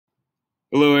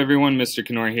Hello everyone, Mr.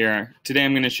 Knorr here. Today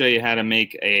I'm going to show you how to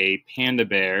make a panda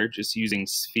bear just using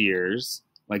spheres,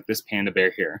 like this panda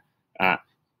bear here. The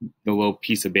little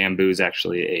piece of bamboo is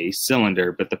actually a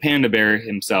cylinder, but the panda bear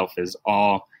himself is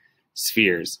all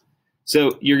spheres.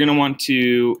 So you're going to want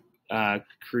to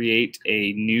create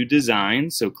a new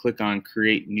design. So click on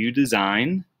Create New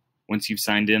Design once you've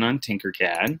signed in on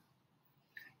Tinkercad.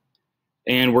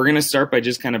 And we're going to start by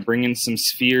just kind of bringing some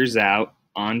spheres out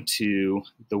onto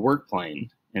the work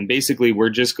plane. And basically we're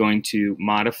just going to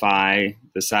modify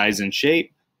the size and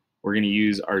shape. We're going to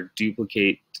use our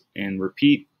duplicate and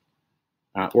repeat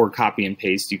or copy and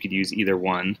paste. You could use either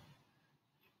one.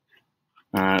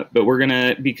 But we're going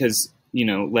to, because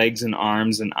legs and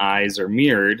arms and eyes are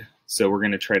mirrored, so we're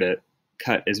going to try to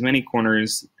cut as many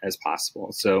corners as possible.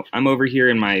 So I'm over here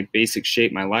in my basic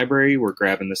shape, my library. We're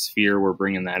grabbing the sphere, we're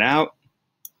bringing that out.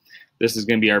 This is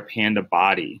going to be our panda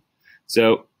body.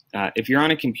 So if you're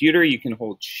on a computer, you can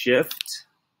hold Shift,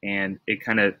 and it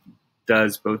kind of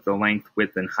does both the length,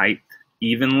 width, and height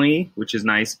evenly, which is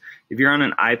nice. If you're on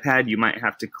an iPad, you might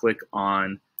have to click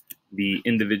on the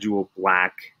individual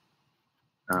black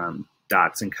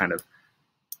dots and kind of,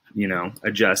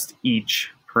 adjust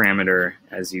each parameter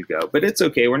as you go. But it's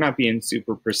okay. We're not being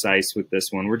super precise with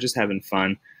this one. We're just having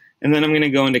fun. And then I'm going to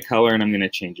go into color, and I'm going to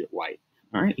change it white.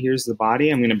 All right, here's the body.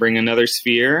 I'm going to bring another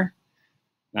sphere.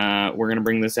 We're going to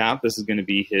bring this out. This is going to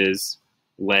be his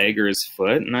leg or his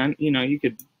foot. And then, you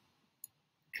could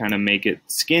kind of make it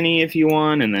skinny if you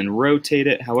want and then rotate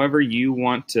it. However you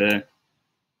want to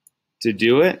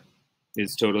do it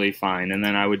is totally fine. And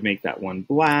then I would make that one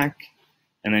black.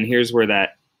 And then here's where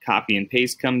that copy and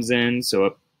paste comes in. So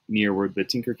up near where the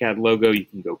Tinkercad logo, you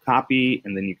can go copy,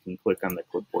 and then you can click on the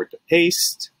clipboard to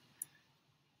paste.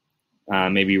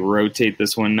 Maybe rotate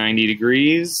this one 90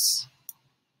 degrees.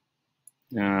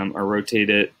 Or rotate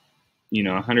it,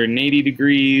 180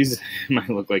 degrees. It might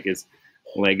look like his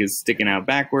leg is sticking out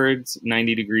backwards.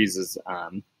 90 degrees is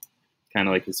kind of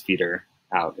like his feet are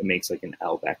out. It makes like an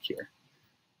L back here.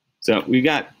 So we've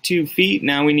got 2 feet.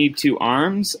 Now we need 2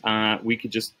 arms. We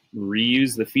could just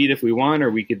reuse the feet if we want,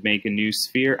 or we could make a new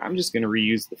sphere. I'm just going to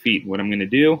reuse the feet. What I'm going to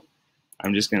do,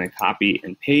 I'm just going to copy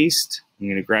and paste. I'm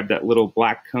going to grab that little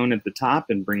black cone at the top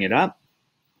and bring it up,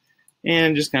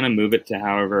 and just kind of move it to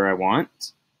however I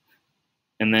want.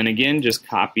 And then again, just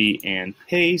copy and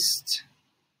paste.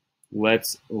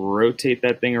 Let's rotate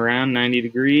that thing around 90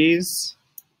 degrees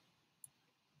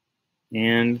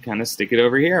and kind of stick it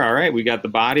over here. All right, we got the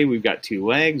body, we've got 2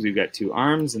 legs, we've got 2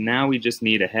 arms, and now we just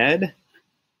need a head.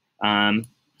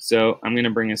 So I'm going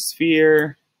to bring a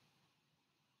sphere.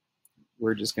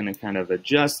 We're just going to kind of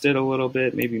adjust it a little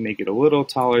bit, maybe make it a little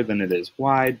taller than it is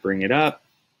wide, bring it up.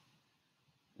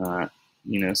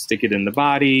 Stick it in the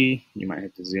body. You might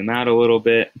have to zoom out a little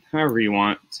bit, however you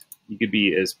want. You could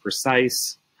be as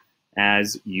precise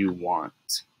as you want.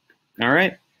 All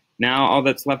right, now all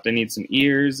that's left, I need some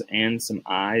ears and some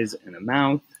eyes and a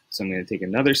mouth. So I'm going to take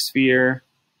another sphere.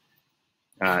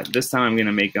 This time I'm going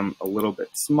to make them a little bit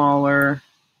smaller.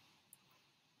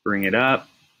 Bring it up.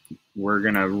 We're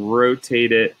going to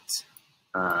rotate it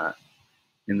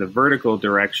in the vertical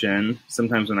direction.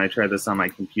 Sometimes when I try this on my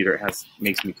computer, it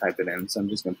makes me type it in, so I'm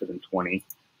just going to put in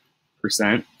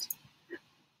 20%.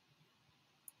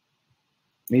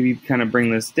 Maybe kind of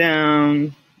bring this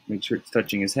down, make sure it's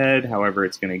touching his head, however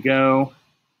it's going to go.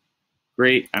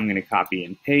 Great, I'm going to copy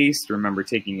and paste. Remember,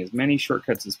 taking as many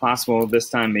shortcuts as possible. This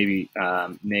time maybe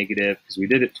negative, because we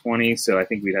did it 20, so I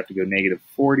think we'd have to go negative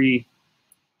 40.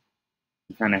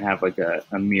 Kind of have like a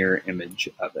mirror image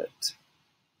of it.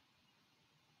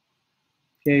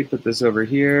 Okay, put this over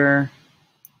here.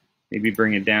 Maybe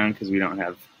bring it down because we don't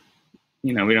have,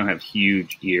 we don't have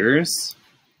huge ears.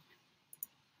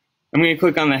 I'm going to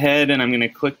click on the head, and I'm going to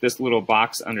click this little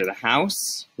box under the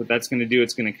house. What that's going to do,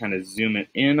 it's going to kind of zoom it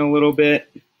in a little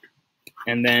bit.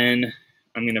 And then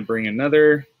I'm going to bring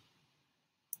another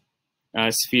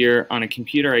sphere. On a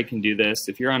computer, I can do this.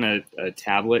 If you're on a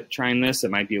tablet trying this,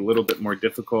 it might be a little bit more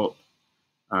difficult.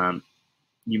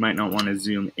 You might not want to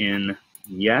zoom in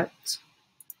yet.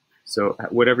 So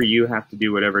whatever you have to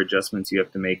do, whatever adjustments you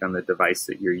have to make on the device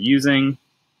that you're using,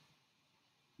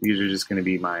 these are just going to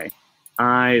be my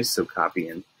eyes. So copy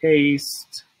and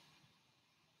paste.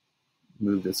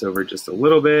 Move this over just a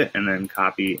little bit, and then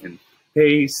copy and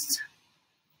paste.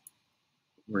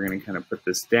 We're going to kind of put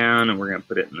this down, and we're going to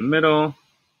put it in the middle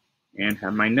and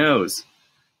have my nose.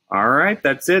 All right,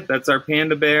 that's it. That's our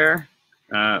panda bear.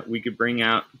 We could bring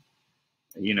out,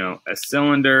 a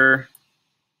cylinder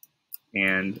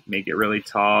and make it really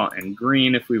tall and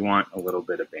green if we want a little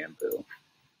bit of bamboo.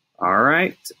 All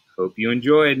right, hope you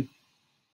enjoyed.